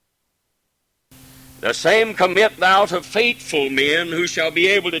The same commit thou to faithful men who shall be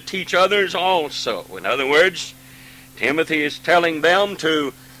able to teach others also. In other words, Timothy is telling them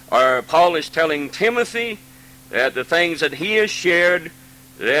to, or Paul is telling Timothy that the things that he has shared,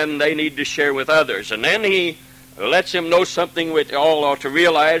 then they need to share with others. And then he lets him know something which all ought to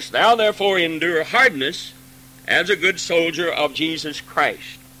realize. Thou therefore endure hardness as a good soldier of Jesus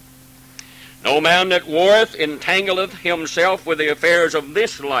Christ. No man that warreth entangleth himself with the affairs of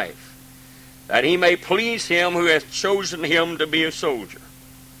this life, that he may please him who hath chosen him to be a soldier.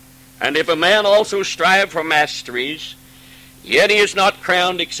 And if a man also strive for masteries, yet he is not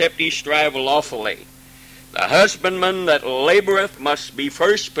crowned except he strive lawfully. The husbandman that laboureth must be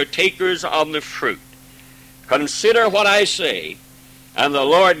first partakers of the fruit. Consider what I say, and the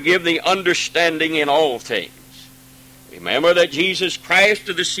Lord give thee understanding in all things. Remember that Jesus Christ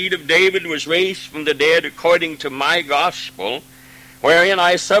of the seed of David was raised from the dead according to my gospel, wherein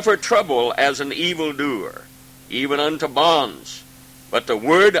I suffer trouble as an evildoer, even unto bonds. But the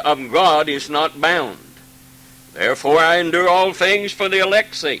word of God is not bound. Therefore I endure all things for the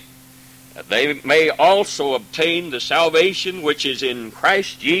elect's sake, that they may also obtain the salvation which is in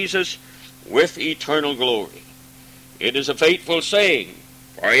Christ Jesus with eternal glory. It is a faithful saying,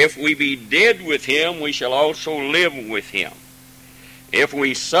 for if we be dead with him, we shall also live with him. If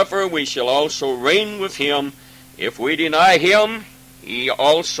we suffer, we shall also reign with him. If we deny him, he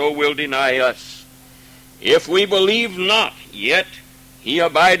also will deny us. If we believe not, yet he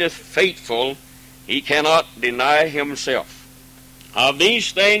abideth faithful, he cannot deny himself. Of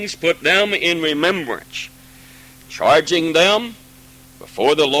these things put them in remembrance, charging them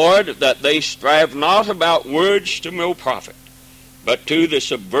before the Lord that they strive not about words to no profit, but to the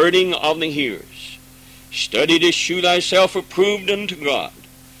subverting of the hearers. Study to shew thyself approved unto God,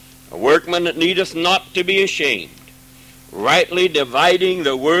 a workman that needeth not to be ashamed, rightly dividing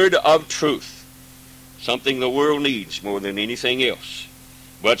the word of truth, something the world needs more than anything else.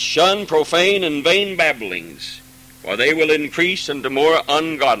 But shun profane and vain babblings, for they will increase into more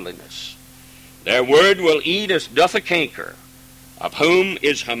ungodliness. Their word will eat as doth a canker, of whom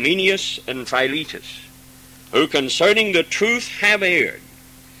is Hymenaeus and Philetus, who concerning the truth have erred,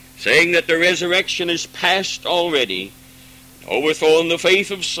 saying that the resurrection is past already, overthrown the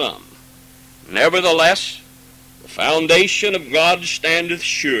faith of some. Nevertheless, the foundation of God standeth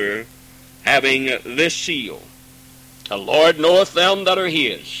sure, having this seal, the Lord knoweth them that are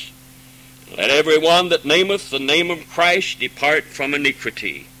his. Let every one that nameth the name of Christ depart from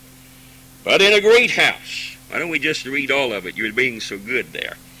iniquity. But in a great house, why don't we just read all of it? You're being so good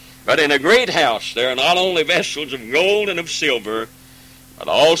there. But in a great house there are not only vessels of gold and of silver, but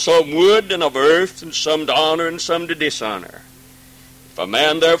also of wood and of earth, and some to honor and some to dishonor. If a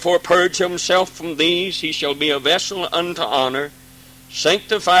man therefore purge himself from these, he shall be a vessel unto honor,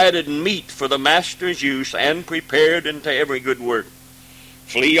 sanctified and meet for the master's use, and prepared unto every good work.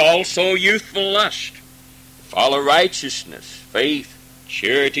 Flee also youthful lust. Follow righteousness, faith,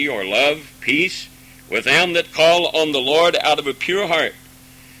 charity, or love, peace, with them that call on the Lord out of a pure heart.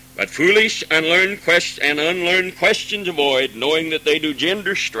 But foolish and unlearned questions avoid, knowing that they do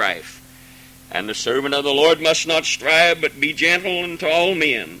gender strife. And the servant of the Lord must not strive, but be gentle unto all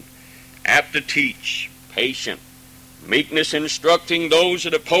men, apt to teach, patient, meekness instructing those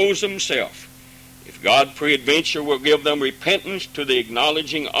that oppose themselves, if God peradventure will give them repentance to the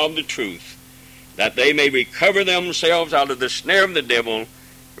acknowledging of the truth, that they may recover themselves out of the snare of the devil,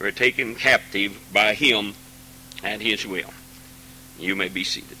 who are taken captive by him at his will. You may be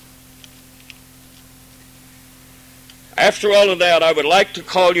seated. After all of that, I would like to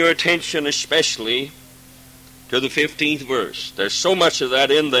call your attention especially to the 15th verse. There's so much of that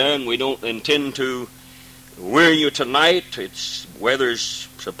in there, and we don't intend to weary you tonight. Weather's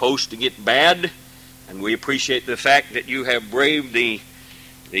supposed to get bad, and we appreciate the fact that you have braved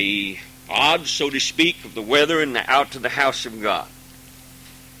the odds, so to speak, of the weather and out to the house of God.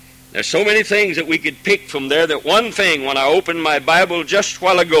 There's so many things that we could pick from there, that one thing, when I opened my Bible just a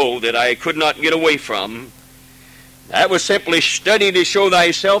while ago, that I could not get away from, that was simply study to show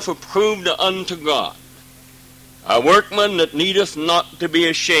thyself approved unto God, a workman that needeth not to be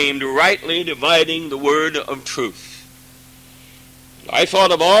ashamed, rightly dividing the word of truth. I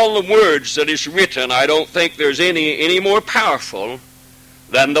thought of all the words that is written, I don't think there's any more powerful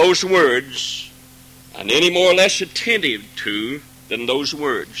than those words, and any more or less attentive to than those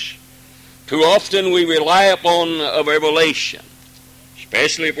words. Too often we rely upon a revelation,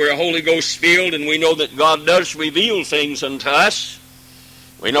 especially if we're Holy Ghost filled and we know that God does reveal things unto us.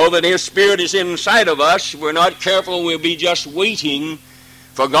 We know that his Spirit is inside of us. If we're not careful, we'll be just waiting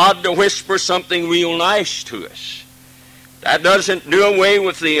for God to whisper something real nice to us. That doesn't do away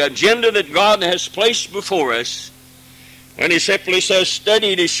with the agenda that God has placed before us when he simply says,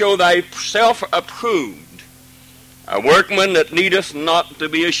 study to show thyself approved, a workman that needeth not to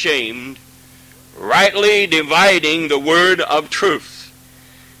be ashamed, rightly dividing the word of truth.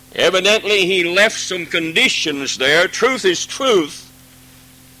 Evidently, he left some conditions there. Truth is truth,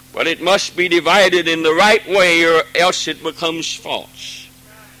 but it must be divided in the right way or else it becomes false.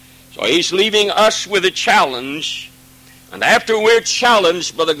 So he's leaving us with a challenge, and after we're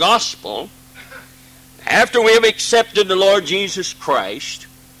challenged by the gospel, after we have accepted the Lord Jesus Christ,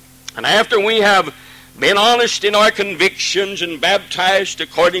 and after we have been honest in our convictions and baptized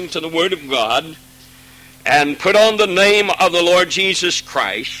according to the Word of God, and put on the name of the Lord Jesus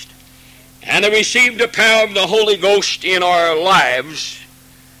Christ, and have received the power of the Holy Ghost in our lives,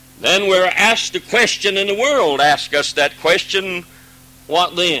 then we're asked a question, and the world asks us that question,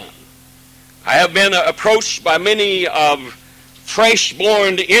 what then? I have been approached by many of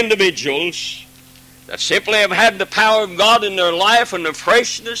fresh-born individuals that simply have had the power of God in their life, and the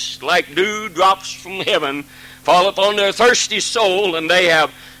freshness, like dew drops from heaven, fall upon their thirsty soul, and they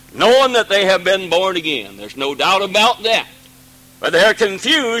have known that they have been born again. There's no doubt about that. But they're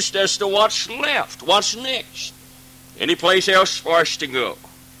confused as to what's left, what's next, any place else for us to go.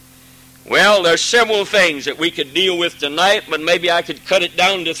 Well, there's several things that we could deal with tonight, but maybe I could cut it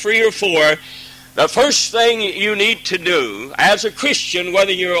down to 3 or 4. The first thing you need to do as a Christian,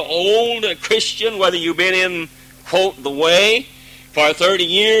 whether you're an old Christian, whether you've been in, quote, the way for 30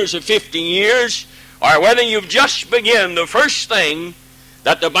 years or 50 years, or whether you've just begun, the first thing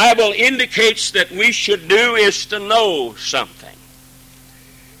that the Bible indicates that we should do is to know something.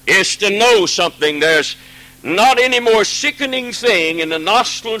 Is to know something. There's not any more sickening thing in the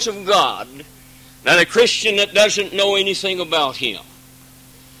nostrils of God than a Christian that doesn't know anything about Him.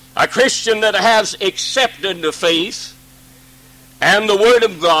 A Christian that has accepted the faith and the Word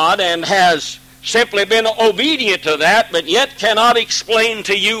of God and has simply been obedient to that, but yet cannot explain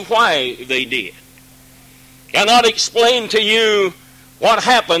to you why they did. Cannot explain to you what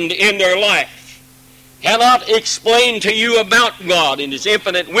happened in their life. Cannot explain to you about God in His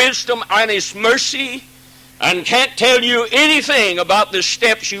infinite wisdom and His mercy, and can't tell you anything about the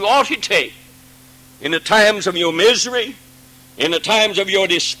steps you ought to take in the times of your misery, in the times of your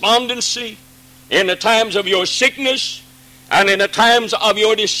despondency, in the times of your sickness, and in the times of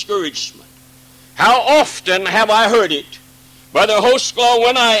your discouragement. How often have I heard it, Brother Hostlaw,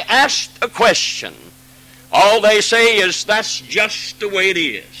 when I asked a question, all they say is, that's just the way it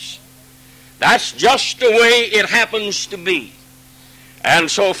is. That's just the way it happens to be. And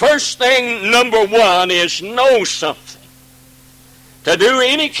so first thing, number 1, is know something. To do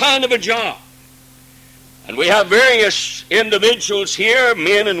any kind of a job. And we have various individuals here,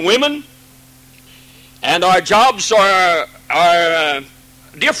 men and women, and our jobs are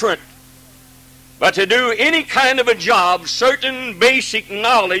different. But to do any kind of a job, certain basic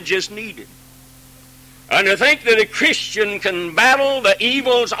knowledge is needed. And to think that a Christian can battle the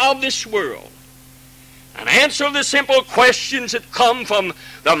evils of this world and answer the simple questions that come from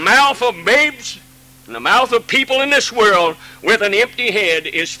the mouth of babes and the mouth of people in this world with an empty head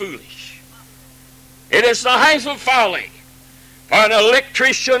is foolish. It is the height of folly for an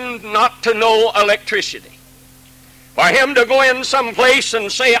electrician not to know electricity. For him to go in some place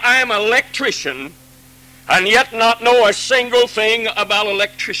and say, I'm an electrician, and yet not know a single thing about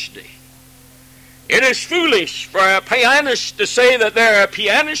electricity. It is foolish for a pianist to say that they're a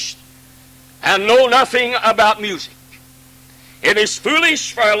pianist and know nothing about music. It is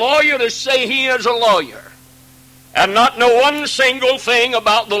foolish for a lawyer to say he is a lawyer and not know one single thing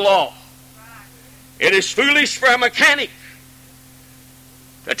about the law. It is foolish for a mechanic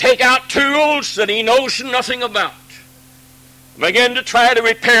to take out tools that he knows nothing about, begin to try to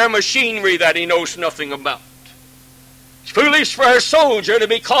repair machinery that he knows nothing about. It's foolish for a soldier to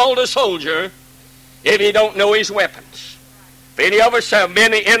be called a soldier if he don't know his weapons. If any of us have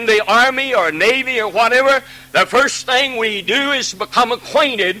been in the Army or Navy or whatever, the first thing we do is become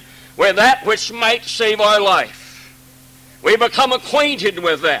acquainted with that which might save our life. We become acquainted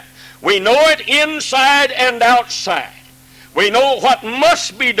with that. We know it inside and outside. We know what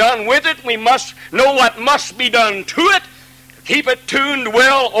must be done with it. We must know what must be done to it, to keep it tuned,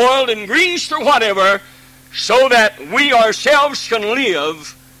 well oiled, and greased or whatever, so that we ourselves can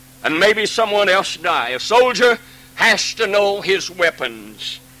live and maybe someone else die. A soldier has to know his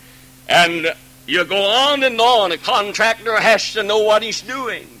weapons. And you go on and on. A contractor has to know what he's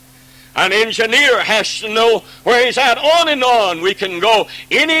doing. An engineer has to know where he's at. On and on we can go.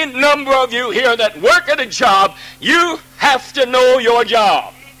 Any number of you here that work at a job, you have to know your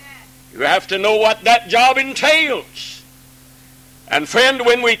job. You have to know what that job entails. And friend,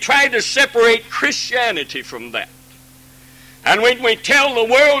 when we try to separate Christianity from that, and when we tell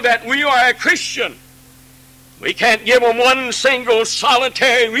the world that we are a Christian, we can't give them one single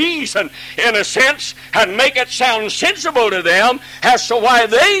solitary reason, in a sense, and make it sound sensible to them as to why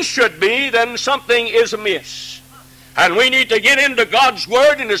they should be, then something is amiss. And we need to get into God's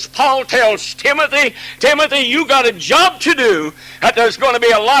Word, and as Paul tells Timothy, Timothy, you got a job to do, that there's going to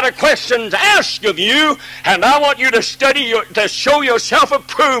be a lot of questions asked of you, and I want you to study, to show yourself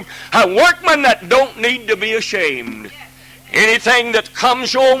approved, a workman that don't need to be ashamed. Anything that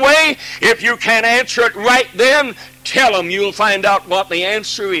comes your way, if you can't answer it right then, tell them. You'll find out what the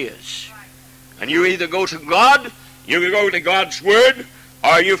answer is. And you either go to God, you go to God's Word,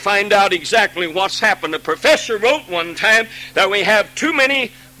 or you find out exactly what's happened. A professor wrote one time that we have too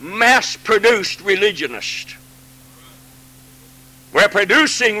many mass-produced religionists. We're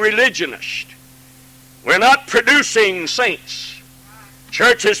producing religionists. We're not producing saints.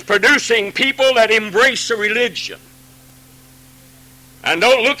 Church is producing people that embrace a religion. And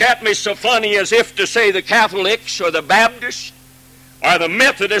don't look at me so funny as if to say the Catholics or the Baptists or the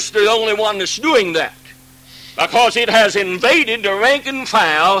Methodists are the only one that's doing that, because it has invaded the rank and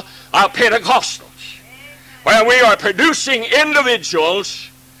file of Pentecostals, where we are producing individuals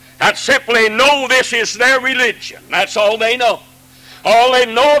that simply know this is their religion. That's all they know. All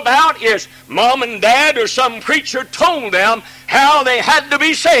they know about is mom and dad or some preacher told them how they had to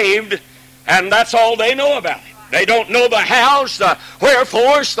be saved, and that's all they know about it. They don't know the hows, the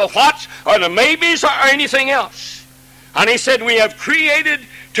wherefores, the whats, or the maybes, or anything else. And he said we have created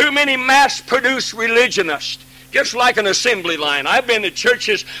too many mass-produced religionists, just like an assembly line. I've been to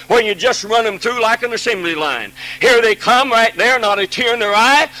churches where you just run them through like an assembly line. Here they come right there, not a tear in their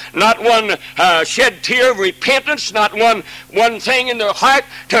eye, not one shed tear of repentance, not one thing in their heart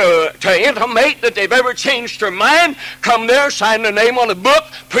to intimate that they've ever changed their mind. Come there, sign their name on a book,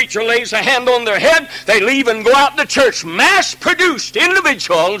 preacher lays a hand on their head, they leave and go out to church. Mass-produced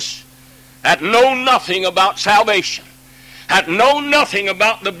individuals that know nothing about salvation, that know nothing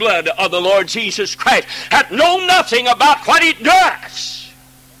about the blood of the Lord Jesus Christ, that know nothing about what it does,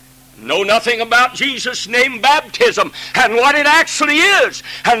 know nothing about Jesus' name baptism and what it actually is,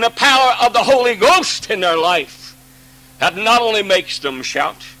 and the power of the Holy Ghost in their life. That not only makes them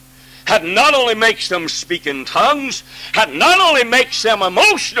shout, that not only makes them speak in tongues, that not only makes them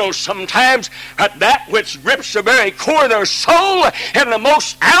emotional sometimes, but that which grips the very core of their soul in the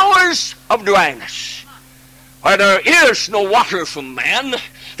most hours of dryness. Where there is no water from man,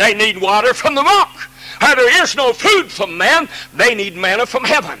 they need water from the rock. Where there is no food from man, they need manna from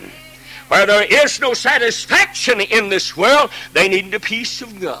heaven. Where there is no satisfaction in this world, they need the peace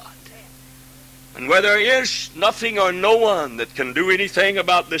of God. And where there is nothing or no one that can do anything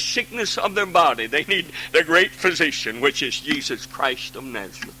about the sickness of their body, they need the great physician, which is Jesus Christ of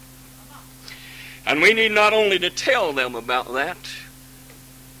Nazareth. And we need not only to tell them about that,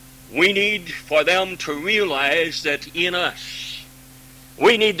 we need for them to realize that in us,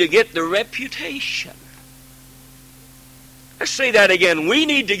 we need to get the reputation. Let's say that again. We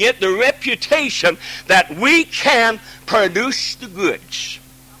need to get the reputation that we can produce the goods.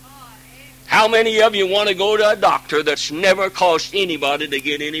 How many of you want to go to a doctor that's never caused anybody to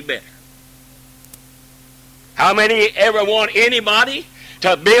get any better? How many ever want anybody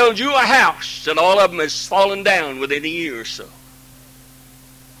to build you a house that all of them has fallen down within a year or so?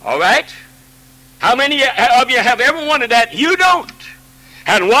 All right? How many of you have ever wanted that? You don't.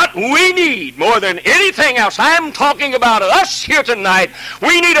 And what we need more than anything else, I'm talking about us here tonight,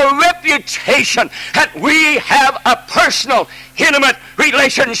 we need a reputation that we have a personal, intimate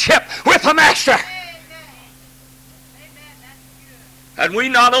relationship with the Master. And we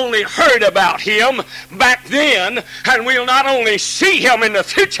not only heard about him back then, and we'll not only see him in the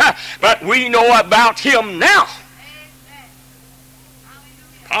future, but we know about him now.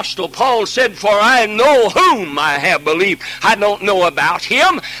 Apostle Paul said, for I know whom I have believed. I don't know about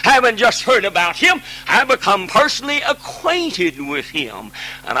him. I haven't just heard about him. I've become personally acquainted with him.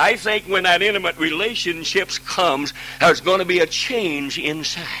 And I think when that intimate relationship comes, there's going to be a change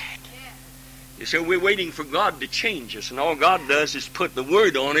inside. You see, we're waiting for God to change us. And all God does is put the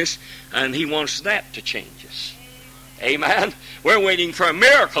word on us, and he wants that to change us. Amen. We're waiting for a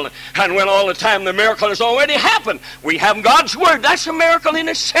miracle. And when all the time the miracle has already happened, we have God's Word. That's a miracle in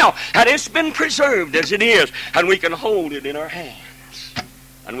itself. And it's been preserved as it is. And we can hold it in our hands.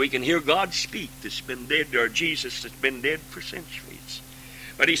 And we can hear God speak that's been dead, or Jesus that's been dead for centuries.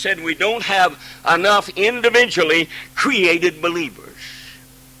 But he said we don't have enough individually created believers.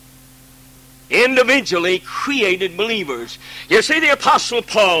 individually created believers. You see, the Apostle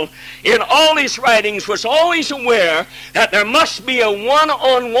Paul, in all his writings, was always aware that there must be a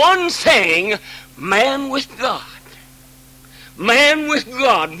one-on-one thing, man with God. Man with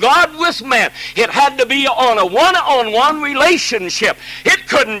God, God with man. It had to be on a one-on-one relationship. It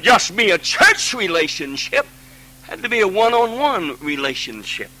couldn't just be a church relationship. It had to be a one-on-one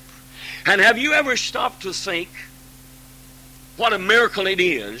relationship. And have you ever stopped to think what a miracle it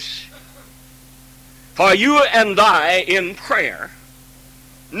is for you and I in prayer,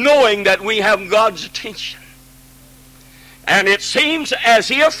 knowing that we have God's attention? And it seems as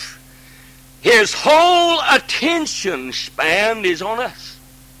if His whole attention span is on us.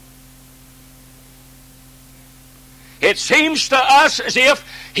 It seems to us as if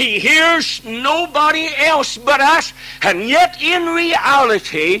He hears nobody else but us, and yet in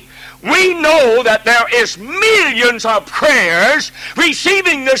reality, we know that there is millions of prayers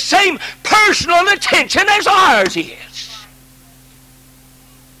receiving the same personal attention as ours is.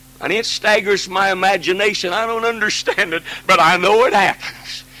 And it staggers my imagination. I don't understand it, but I know it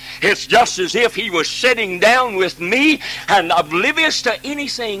happens. It's just as if He was sitting down with me and oblivious to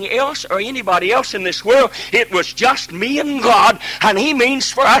anything else or anybody else in this world. It was just me and God, and He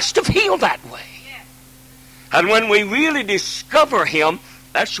means for us to feel that way. And when we really discover Him,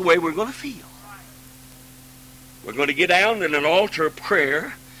 that's the way we're going to feel. We're going to get down in an altar of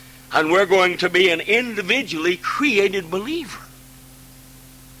prayer, and we're going to be an individually created believer.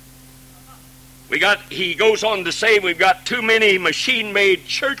 He goes on to say we've got too many machine-made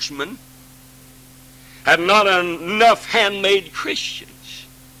churchmen and not enough handmade Christians.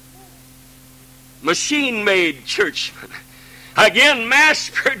 Machine-made churchmen. Again, mass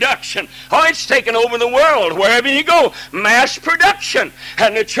production. Oh, it's taken over the world. Wherever you go, mass production.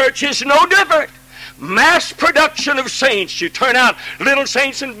 And the church is no different. Mass production of saints. You turn out little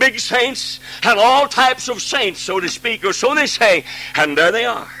saints and big saints and all types of saints, so to speak, or so they say. And there they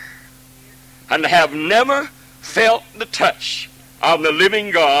are. And have never felt the touch of the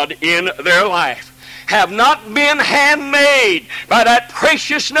living God in their life. Have not been handmade by that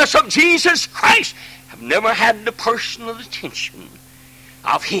preciousness of Jesus Christ. Have never had the personal attention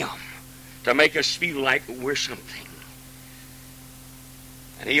of Him to make us feel like we're something.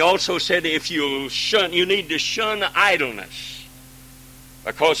 And He also said if you need to shun idleness.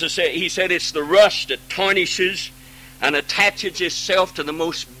 Because He said it's the rust that tarnishes and attaches itself to the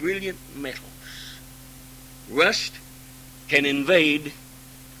most brilliant metals. Rust can invade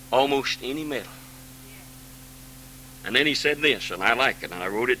almost any metal. And then He said this, and I like it, and I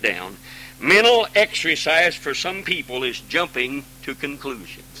wrote it down. Mental exercise for some people is jumping to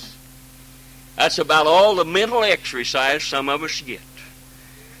conclusions. That's about all the mental exercise some of us get.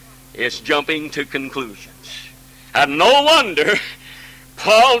 It's jumping to conclusions. And no wonder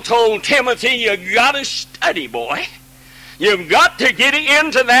Paul told Timothy, you got to study, boy. You've got to get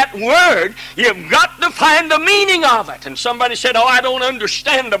into that Word. You've got to find the meaning of it. And somebody said, oh, I don't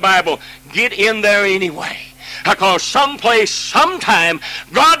understand the Bible. Get in there anyway. Because someplace, sometime,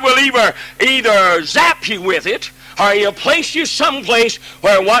 God will either zap you with it, or He'll place you someplace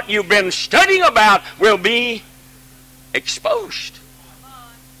where what you've been studying about will be exposed.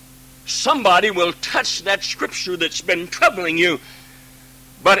 Somebody will touch that scripture that's been troubling you.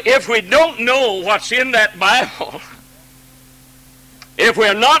 But if we don't know what's in that Bible, if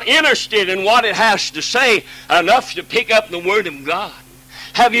we're not interested in what it has to say enough to pick up the Word of God,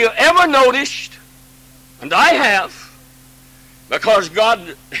 have you ever noticed, and I have, because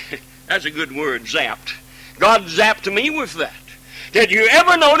God, that's a good word, zapped. God zapped me with that. Did you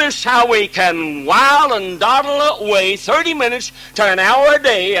ever notice how we can while and dawdle away 30 minutes to an hour a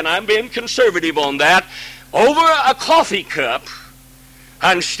day, and I'm being conservative on that, over a coffee cup,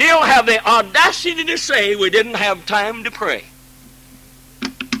 and still have the audacity to say we didn't have time to pray?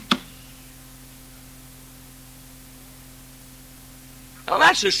 Now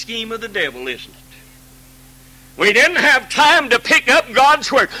that's a scheme of the devil, isn't it? We didn't have time to pick up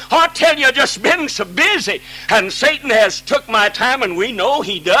God's Word. I tell you, I've just been so busy. And Satan has took my time, and we know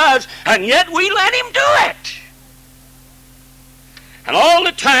he does, and yet we let him do it. And all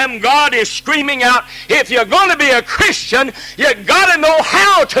the time God is screaming out, if you're going to be a Christian, you've got to know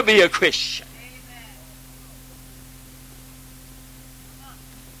how to be a Christian.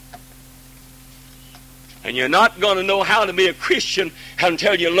 And you're not going to know how to be a Christian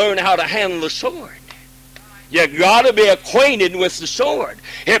until you learn how to handle the sword. You've got to be acquainted with the sword.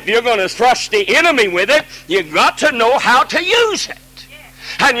 If you're going to thrust the enemy with it, you've got to know how to use it.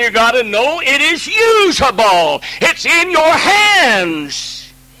 And you've got to know it is usable. It's in your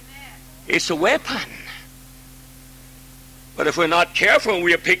hands. It's a weapon. But if we're not careful,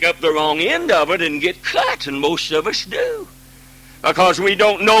 we'll pick up the wrong end of it and get cut, and most of us do. Because we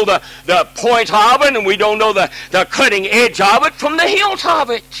don't know the point of it, and we don't know the cutting edge of it from the hilt of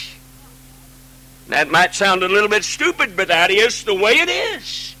it. That might sound a little bit stupid, but that is the way it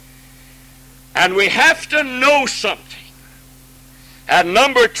is. And we have to know something. And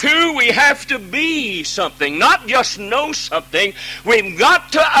number two, we have to be something. Not just know something. We've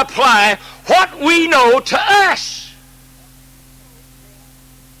got to apply what we know to us.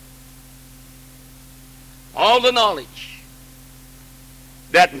 All the knowledge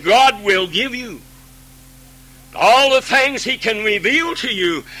that God will give you, all the things He can reveal to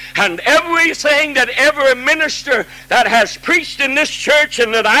you, and everything that every minister that has preached in this church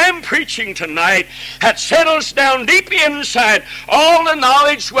and that I'm preaching tonight, that settles down deep inside, all the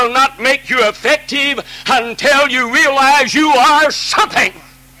knowledge will not make you effective until you realize you are something.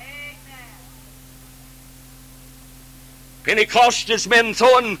 Pentecost has been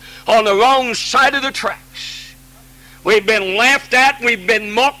thrown on the wrong side of the tracks. We've been laughed at, we've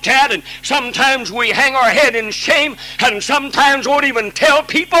been mocked at, and sometimes we hang our head in shame, and sometimes won't even tell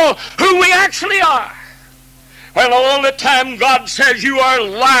people who we actually are. Well, all the time God says you are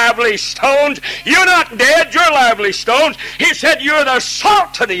lively stones. You're not dead, you're lively stones. He said you're the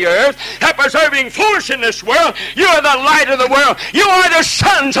salt of the earth, a preserving force in this world. You're the light of the world. You are the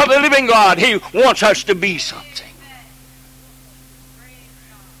sons of the living God. He wants us to be something.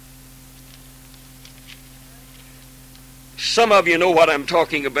 Some of you know what I'm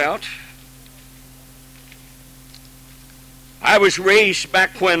talking about. I was raised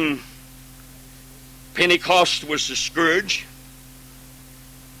back when Pentecost was the scourge.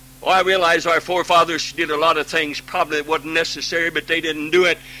 Well, I realize our forefathers did a lot of things probably that wasn't necessary, but they didn't do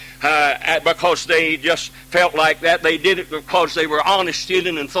it because they just felt like that. They did it because they were honest in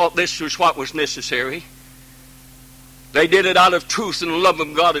it and thought this was what was necessary. They did it out of truth and love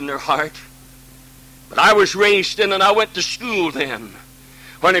of God in their heart. But I was raised in, and I went to school then,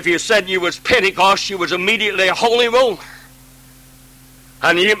 when if you said you was Pentecost, you was immediately a holy roller.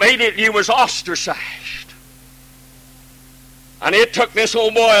 And immediately you was ostracized. And it took this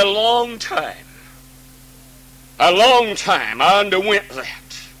old boy a long time. A long time. I underwent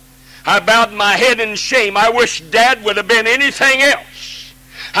that. I bowed my head in shame. I wish Dad would have been anything else.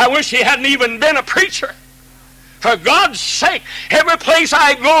 I wish he hadn't even been a preacher. For God's sake, every place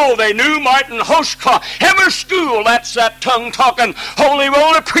I go, they knew Martin Hoshka. Every school, that's that tongue-talking, holy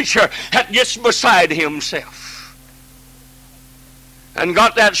roller preacher that gets beside himself. And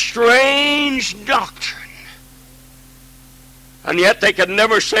got that strange doctrine. And yet they could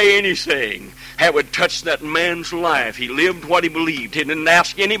never say anything that would touch that man's life. He lived what he believed. He didn't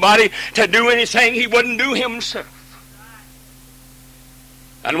ask anybody to do anything he wouldn't do himself.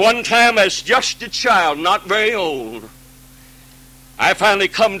 And one time, as just a child, not very old, I finally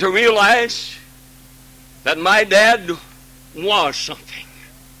come to realize that my dad was something.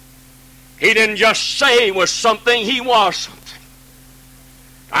 He didn't just say he was something, he was something.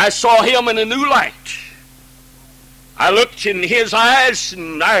 I saw him in a new light. I looked in his eyes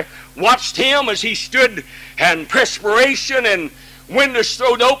and I watched him as he stood in perspiration and windows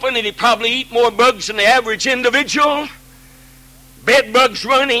thrown open, and he probably eat more bugs than the average individual. Bed bugs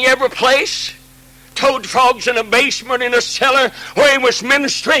running every place. Toad frogs in a basement, in a cellar where he was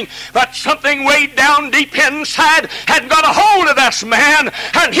ministering. But something way down deep inside had got a hold of this man,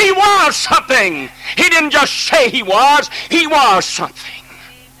 and he was something. He didn't just say he was something.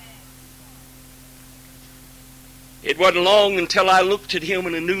 It wasn't long until I looked at him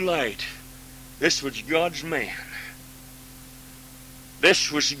in a new light. This was God's man.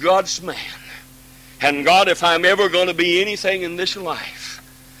 This was God's man. And God, if I'm ever going to be anything in this life,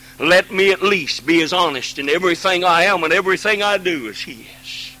 let me at least be as honest in everything I am and everything I do as He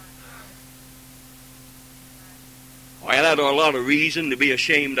is. Well, that's a lot of reason to be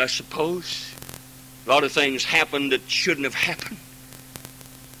ashamed, I suppose. A lot of things happened that shouldn't have happened.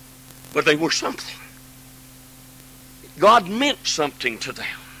 But they were something. God meant something to them.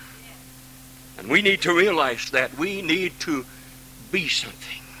 And we need to realize that. We need to be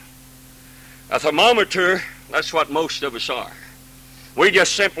something. A thermometer, that's what most of us are. We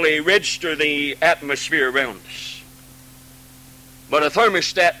just simply register the atmosphere around us. But a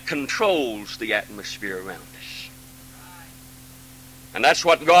thermostat controls the atmosphere around us. And that's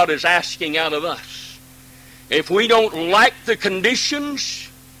what God is asking out of us. If we don't like the conditions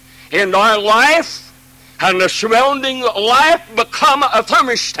in our life and the surrounding life, become a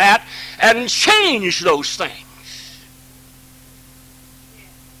thermostat and change those things.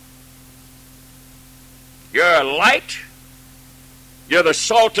 You're a light. You're the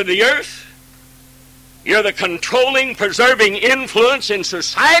salt of the earth. You're the controlling, preserving influence in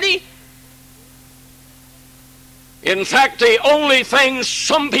society. In fact, the only things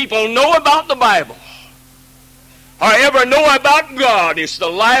some people know about the Bible or ever know about God is the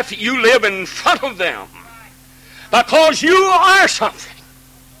life you live in front of them. Because you are something.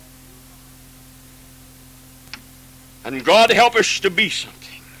 And God help us to be something.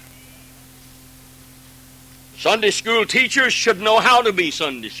 Sunday school teachers should know how to be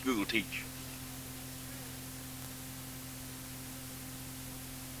Sunday school teachers.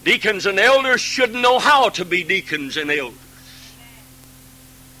 Deacons and elders should know how to be deacons and elders.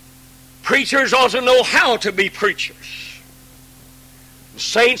 Preachers ought to know how to be preachers.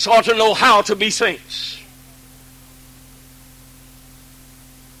 Saints ought to know how to be saints.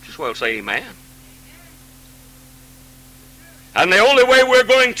 Just well say amen. And the only way we're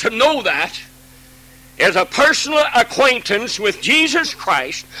going to know that is a personal acquaintance with Jesus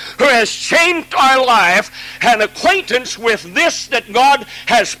Christ, who has changed our life, and acquaintance with this that God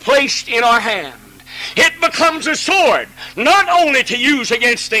has placed in our hand. It becomes a sword, not only to use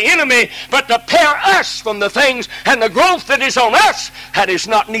against the enemy, but to pare us from the things and the growth that is on us that is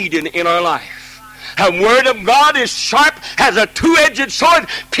not needed in our life. The Word of God is sharp as a two-edged sword,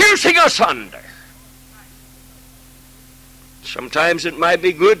 piercing asunder. Sometimes it might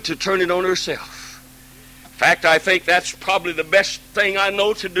be good to turn it on herself. In fact, I think that's probably the best thing I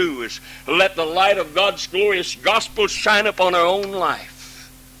know to do, is let the light of God's glorious gospel shine upon our own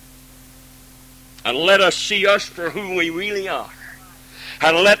life. And let us see us for who we really are.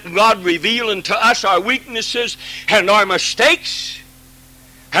 And let God reveal unto us our weaknesses and our mistakes.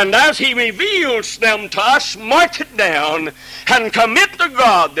 And as He reveals them to us, mark it down and commit to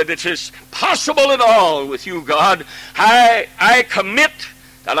God that it is possible at all with you, God. I commit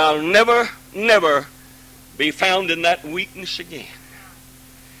that I'll never be found in that weakness again.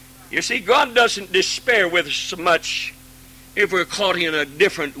 You see, God doesn't despair with us so much if we're caught in a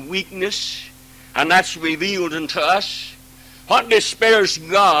different weakness, and that's revealed unto us. What despairs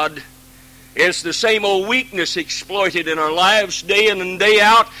God is the same old weakness exploited in our lives day in and day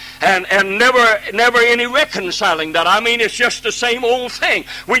out, and never any reconciling that. I mean, it's just the same old thing.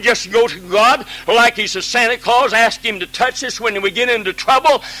 We just go to God like He's a Santa Claus, ask Him to touch us when we get into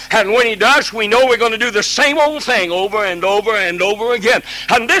trouble, and when He does, we know we're going to do the same old thing over and over and over again.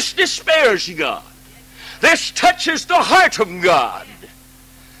 And this despairs God. This touches the heart of God.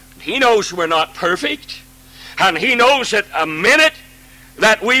 He knows we're not perfect, and He knows that a minute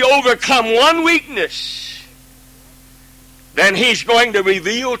that we overcome one weakness, then He's going to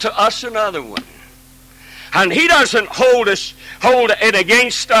reveal to us another one. And He doesn't hold it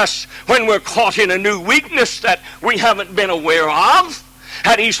against us when we're caught in a new weakness that we haven't been aware of,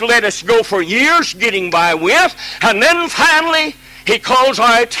 and He's let us go for years getting by with, and then finally He calls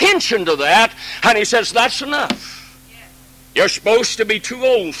our attention to that, and He says, that's enough. You're supposed to be too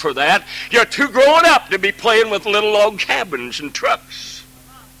old for that. You're too grown up to be playing with little log cabins and trucks.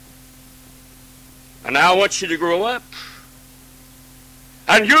 And now I want you to grow up.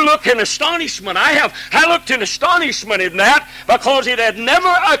 And you look in astonishment. I looked in astonishment in that, because it had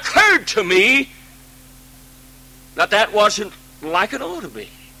never occurred to me that wasn't like it ought to be.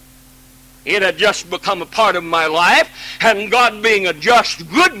 It had just become a part of my life, and God, being a just,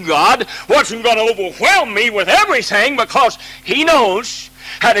 good God, wasn't going to overwhelm me with everything, because He knows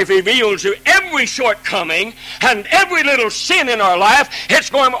that if He reveals you every shortcoming and every little sin in our life,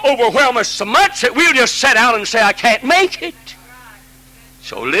 it's going to overwhelm us so much that we'll just sit down and say, I can't make it.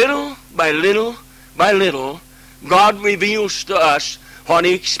 So little by little by little, God reveals to us what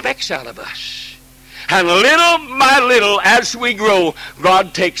He expects out of us. And little by little, as we grow,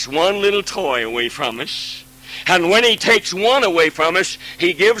 God takes one little toy away from us. And when He takes one away from us,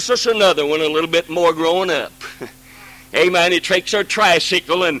 He gives us another one a little bit more growing up. Amen. He takes our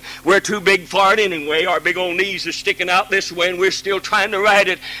tricycle, and we're too big for it anyway. Our big old knees are sticking out this way, and we're still trying to ride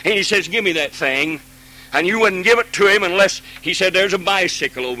it. And He says, give me that thing. And you wouldn't give it to Him unless He said, there's a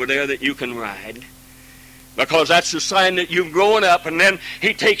bicycle over there that you can ride. Because that's a sign that you've grown up. And then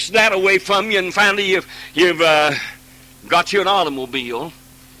He takes that away from you, and finally you've got you an automobile.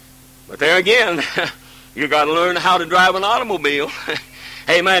 But there again, you've got to learn how to drive an automobile.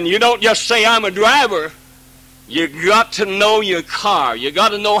 Amen. You don't just say, I'm a driver. You got to know your car. You got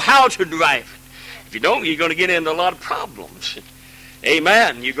to know how to drive it. If you don't, you're going to get into a lot of problems.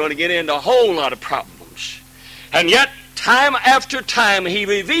 Amen. You're going to get into a whole lot of problems. And yet, time after time, He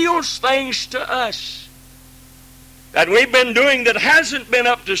reveals things to us that we've been doing that hasn't been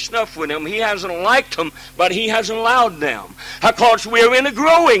up to snuff with Him. He hasn't liked them, but He hasn't allowed them, because we're in a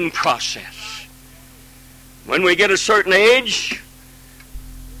growing process. When we get a certain age,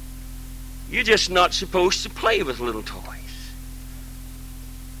 You're just not supposed to play with little toys.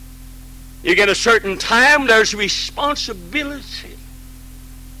 You get a certain time, there's responsibility.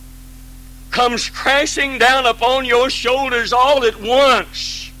 Comes crashing down upon your shoulders all at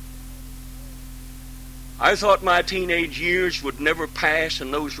once. I thought my teenage years would never pass,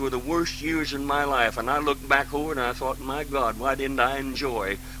 and those were the worst years in my life. And I looked back over and I thought, my God, why didn't I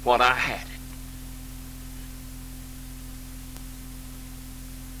enjoy what I had?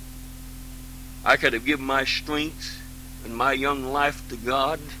 I could have given my strength and my young life to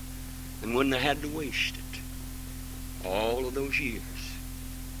God and wouldn't have had to waste it. All of those years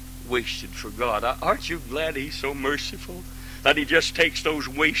wasted for God. Aren't you glad He's so merciful that He just takes those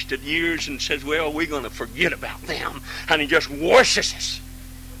wasted years and says, well, we're going to forget about them, and He just washes us.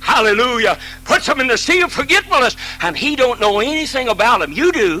 Hallelujah. Puts them in the sea of forgetfulness, and He don't know anything about them.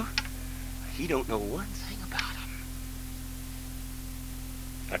 You do. He don't know one thing about them.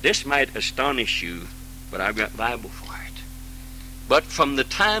 Now, this might astonish you, but I've got Bible for it. But from the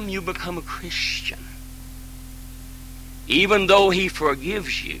time you become a Christian, even though He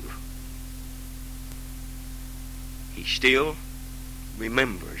forgives you, He still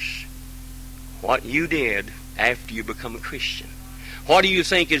remembers what you did after you become a Christian. What do you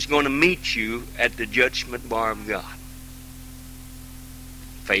think is going to meet you at the judgment bar of God?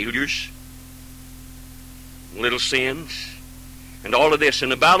 Failures, little sins, and all of this.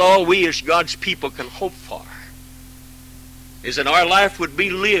 And about all we as God's people can hope for is that our life would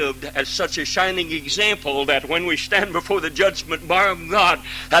be lived as such a shining example that when we stand before the judgment bar of God,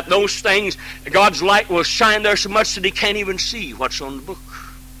 that those things, God's light will shine there so much that He can't even see what's on the book.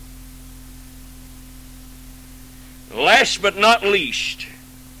 Last but not least,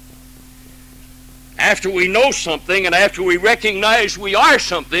 after we know something and after we recognize we are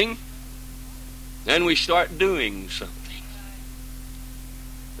something, then we start doing something.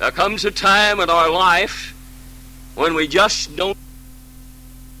 There comes a time in our life when we just don't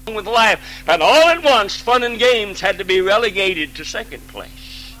with life. And all at once, fun and games had to be relegated to second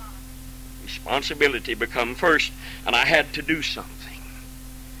place. Responsibility become first, and I had to do something.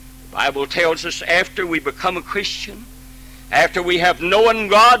 The Bible tells us after we become a Christian, after we have known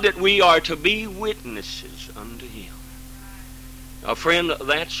God, that we are to be witnesses unto Him. Now, friend,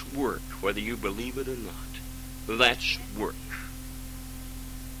 that's work, whether you believe it or not. That's work.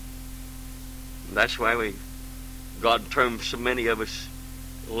 And that's why God terms so many of us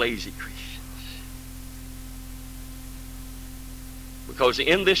lazy Christians. Because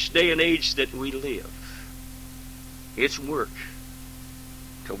in this day and age that we live, it's work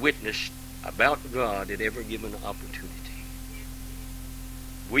to witness about God at every given opportunity.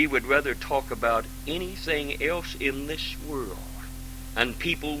 We would rather talk about anything else in this world, and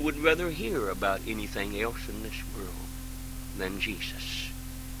people would rather hear about anything else in this world than Jesus.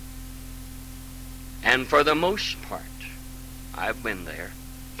 And for the most part, I've been there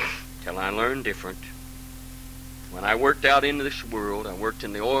till I learned different. When I worked out in this world, I worked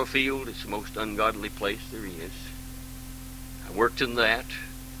in the oil field. It's the most ungodly place there is. I worked in that.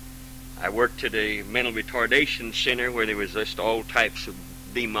 I worked at a mental retardation center where there was just all types of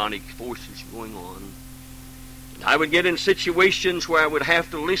demonic forces going on. And I would get in situations where I would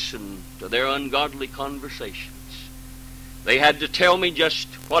have to listen to their ungodly conversations. They had to tell me just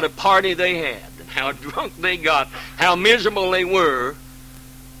what a party they had, and how drunk they got, how miserable they were,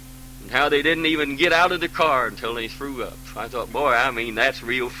 and how they didn't even get out of the car until they threw up. I thought, boy, that's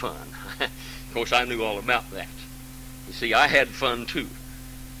real fun. Of course, I knew all about that. You see, I had fun too.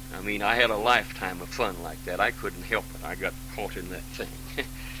 I had a lifetime of fun like that. I couldn't help it. I got caught in that thing.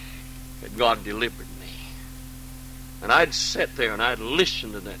 But God delivered me. And I'd sit there and I'd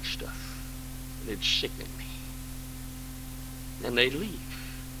listen to that stuff. It'd sicken me. And they'd leave.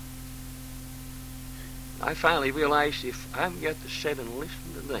 I finally realized if I've got to sit and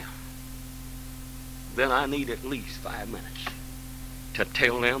listen to them, then I need at least 5 minutes to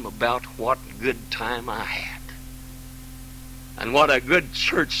tell them about what good time I had. And what a good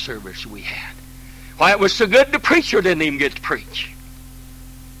church service we had. Why, it was so good the preacher didn't even get to preach.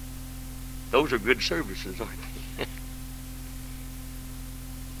 Those are good services, aren't they?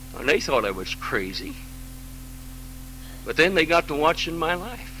 And they thought I was crazy. But then they got to watching my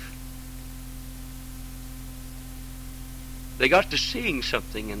life. They got to seeing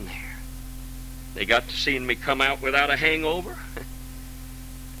something in there. They got to seeing me come out without a hangover.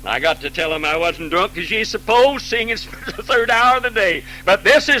 I got to tell them I wasn't drunk as ye suppose, seeing it's the third hour of the day. But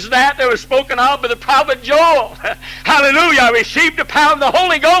this is that was spoken of by the prophet Joel. Hallelujah. I received the power of the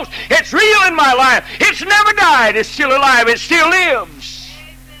Holy Ghost. It's real in my life. It's never died. It's still alive. It still lives.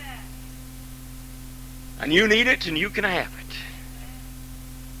 And you need it and you can have it.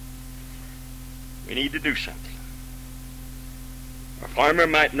 We need to do something. A farmer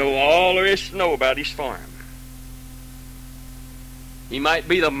might know all there is to know about his farm. He might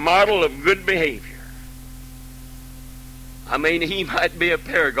be the model of good behavior. I mean, he might be a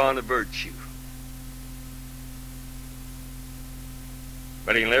paragon of virtue.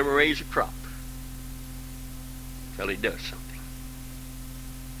 But he'll never raise a crop till he does something.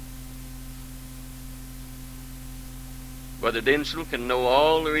 Brother Densel can know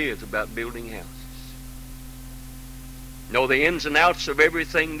all there is about building houses. Know the ins and outs of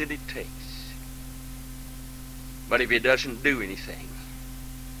everything that it takes. But if he doesn't do anything,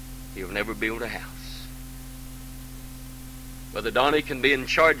 he'll never build a house. Brother Donnie can be in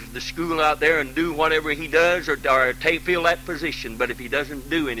charge of the school out there and do whatever he does or fill that position, but if he doesn't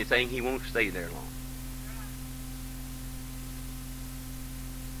do anything, he won't stay there long.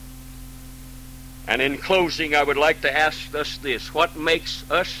 And in closing, I would like to ask us this. What makes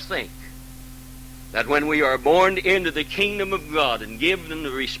us think that when we are born into the kingdom of God and given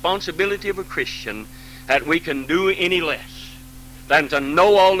the responsibility of a Christian, that we can do any less than to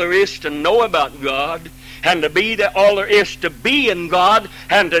know all there is to know about God, and to be all there is to be in God,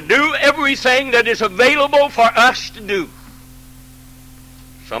 and to do everything that is available for us to do?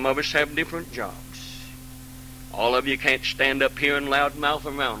 Some of us have different jobs. All of you can't stand up here and loudmouth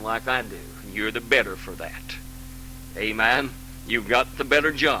around like I do. You're the better for that. Amen. You've got the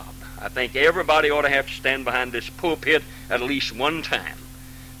better job. I think everybody ought to have to stand behind this pulpit at least one time,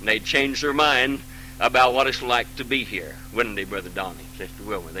 and they'd change their mind about what it's like to be here, wouldn't they, Brother Donnie, Sister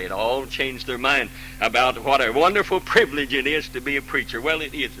Wilma? They'd all change their mind about what a wonderful privilege it is to be a preacher. Well,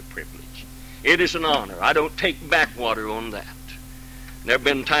 it is a privilege. It is an honor. I don't take backwater on that. There have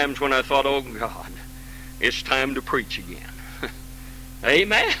been times when I thought, oh God, it's time to preach again.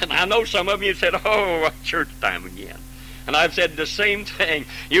 Amen. I know some of you said, oh, church time again. And I've said the same thing.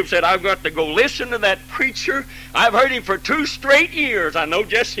 You've said, I've got to go listen to that preacher. I've heard him for 2 straight years. I know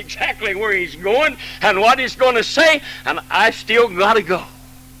just exactly where he's going and what he's going to say, and I still got to go.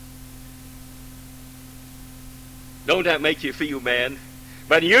 Don't that make you feel bad?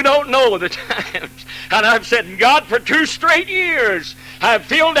 But you don't know the times. And I've said, God, for 2 straight years, I've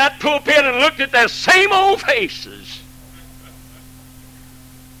filled that pulpit and looked at the same old faces.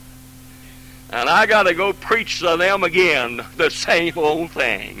 And I got to go preach to them again, the same old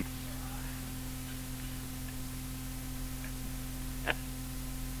thing.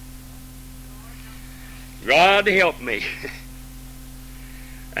 God help me.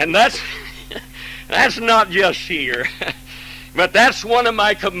 And that's not just here, but that's one of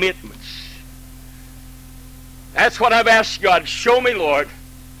my commitments. That's what I've asked God. Show me, Lord.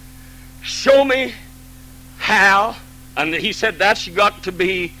 Show me how. And he said that's got to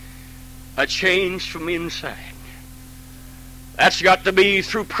be a change from inside. That's got to be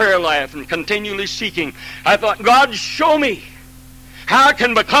through prayer life and continually seeking. I thought, God, show me how I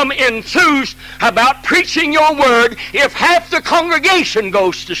can become enthused about preaching your word if half the congregation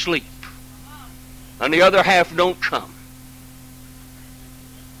goes to sleep and the other half don't come.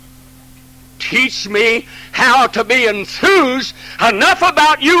 Teach me how to be enthused enough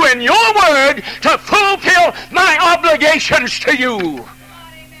about you and your word to fulfill my obligations to you.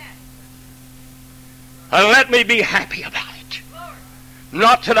 And let me be happy about it.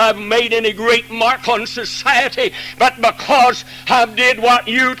 Not that I've made any great mark on society, but because I did what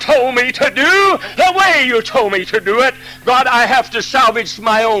you told me to do, the way you told me to do it, God, I have to salvage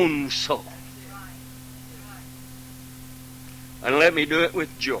my own soul. And let me do it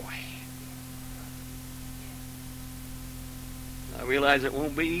with joy. I realize it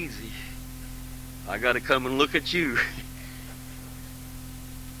won't be easy. I got to come and look at you.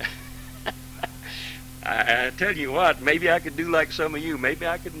 I tell you what, maybe I could do like some of you. Maybe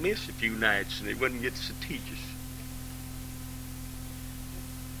I could miss a few nights and it wouldn't get so tedious.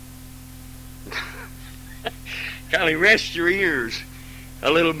 Kind of rest your ears a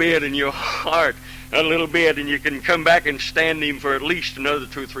little bit and your heart a little bit, and you can come back and stand him for at least another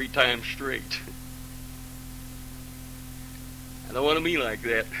 2 or 3 times straight. I don't want to be like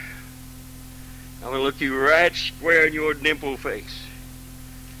that. I want to look you right square in your dimpled face.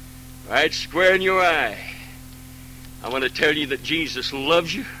 Right square in your eye. I want to tell you that Jesus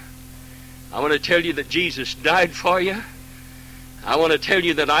loves you. I want to tell you that Jesus died for you. I want to tell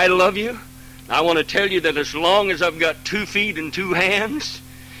you that I love you. I want to tell you that as long as I've got 2 feet and 2 hands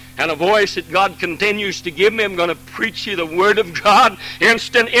and a voice that God continues to give me, I'm going to preach you the Word of God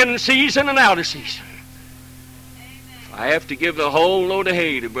instant, in season and out of season. If I have to give the whole load of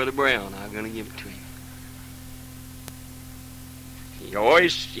hay to Brother Brown, I'm going to give it to him.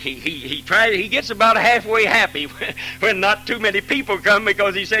 He gets about halfway happy when not too many people come,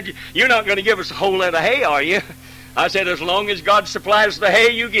 because he said, "You're not going to give us a whole lot of hay, are you?" I said, "As long as God supplies the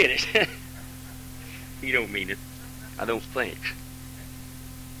hay, you get it." He don't mean it, I don't think.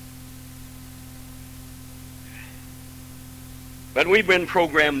 But we've been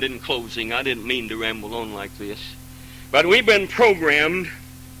programmed in closing. I didn't mean to ramble on like this. But we've been programmed.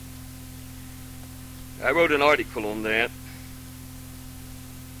 I wrote an article on that.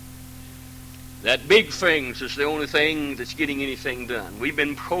 That big things is the only thing that's getting anything done. We've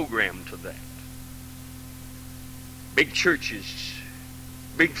been programmed to that. Big churches,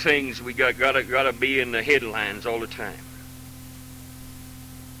 big things, we gotta be in the headlines all the time.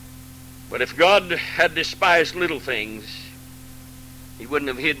 But if God had despised little things, He wouldn't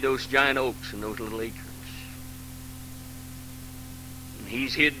have hid those giant oaks and those little acorns. And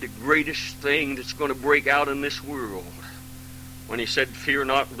He's hid the greatest thing that's going to break out in this world. When He said, "Fear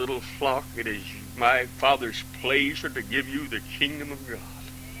not, little flock, it is my Father's pleasure to give you the kingdom of God."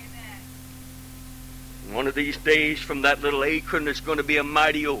 Amen. And one of these days, from that little acorn, there's going to be a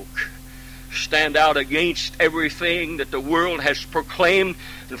mighty oak. Stand out against everything that the world has proclaimed,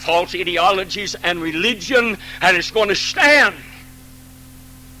 and false ideologies and religion, and it's going to stand.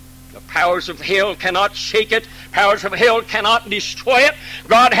 The powers of hell cannot shake it. Powers of hell cannot destroy it.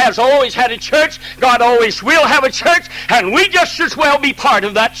 God has always had a church. God always will have a church. And we just as well be part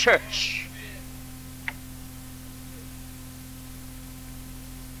of that church.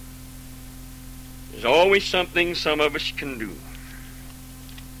 There's always something some of us can do.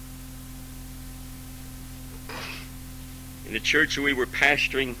 In the church we were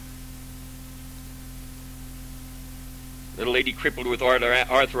pastoring, little lady crippled with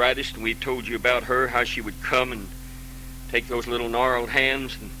arthritis, and we told you about her, how she would come and take those little gnarled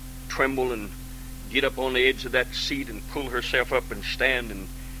hands and tremble and get up on the edge of that seat and pull herself up and stand, and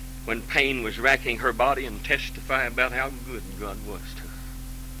when pain was racking her body, and testify about how good God was to her.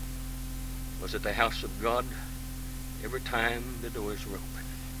 Was at the house of God every time the doors were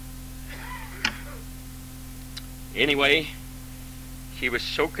open. Anyway, she was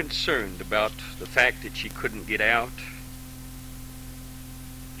so concerned about the fact that she couldn't get out.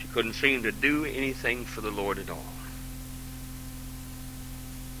 Couldn't seem to do anything for the Lord at all.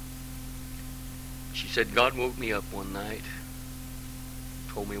 She said, "God woke me up one night,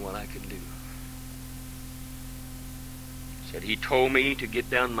 told me what I could do. Said He told me to get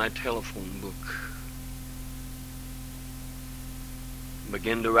down my telephone book, and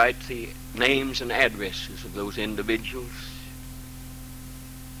begin to write the names and addresses of those individuals,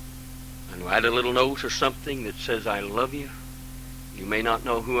 and write a little note or something that says, 'I love you. You may not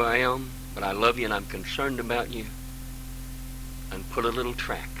know who I am, but I love you and I'm concerned about you.' And put a little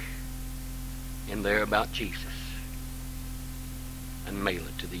tract in there about Jesus and mail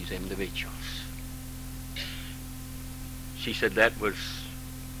it to these individuals." She said that was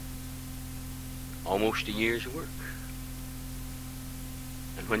almost a year's work.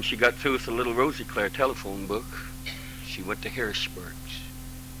 And when she got through with the little Rosie Clare telephone book, she went to Harrisburg's,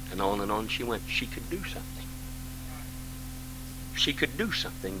 and on she went. She could do something. She could do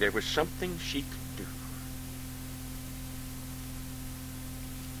something. There was something she could do.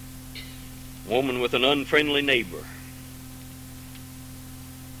 Woman with an unfriendly neighbor.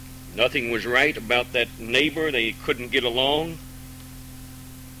 Nothing was right about that neighbor. They couldn't get along.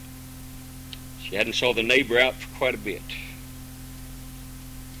 She hadn't saw the neighbor out for quite a bit.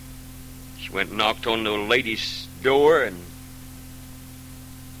 She went and knocked on the lady's door, and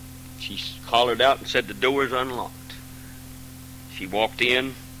she hollered out and said, "The door's unlocked." She walked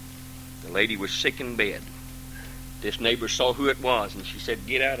in. The lady was sick in bed. This neighbor saw who it was, and she said,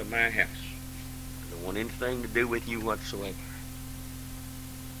 "Get out of my house. I don't want anything to do with you whatsoever."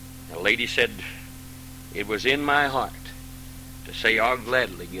 The lady said, "It was in my heart to say I'll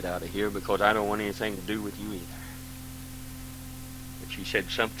gladly get out of here because I don't want anything to do with you either." But she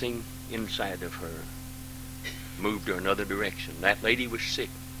said something inside of her moved her another direction. That lady was sick.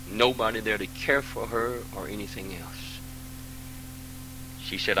 Nobody there to care for her or anything else.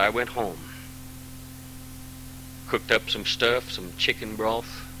 She said, "I went home, cooked up some stuff, some chicken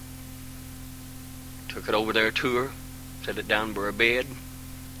broth, took it over there to her, set it down by her bed,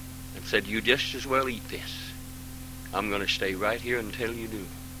 and said, 'You just as well eat this. I'm going to stay right here until you do.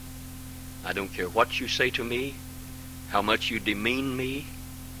 I don't care what you say to me, how much you demean me.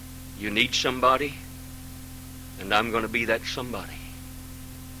 You need somebody, and I'm going to be that somebody.'"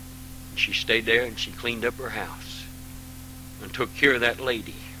 And she stayed there, and she cleaned up her house and took care of that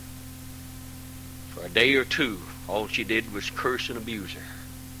lady. For a day or two, all she did was curse and abuse her.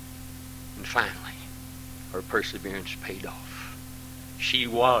 And finally, her perseverance paid off. She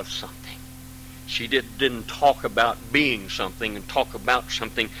was something. She didn't talk about being something and talk about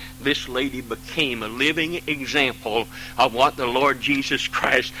something. This lady became a living example of what the Lord Jesus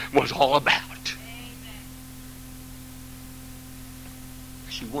Christ was all about. Amen.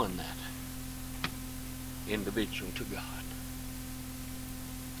 She won that individual to God.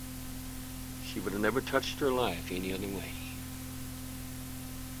 She would have never touched her life any other way.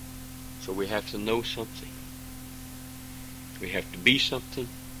 So we have to know something. We have to be something.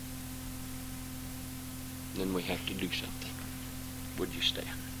 And then we have to do something. Would you stand?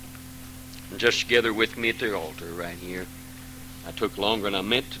 And just together with me at the altar right here. I took longer than I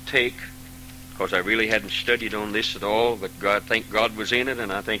meant to take because I really hadn't studied on this at all, but I think God was in it,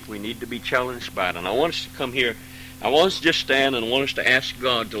 and I think we need to be challenged by it. And I want us to come here. I want us to just stand, and I want us to ask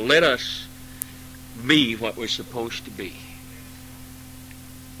God to let us be what we're supposed to be.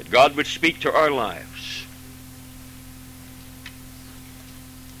 That God would speak to our lives.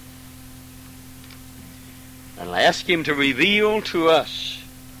 And ask Him to reveal to us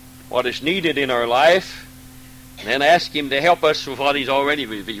what is needed in our life, and then ask Him to help us with what He's already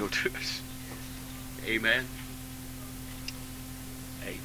revealed to us. Amen.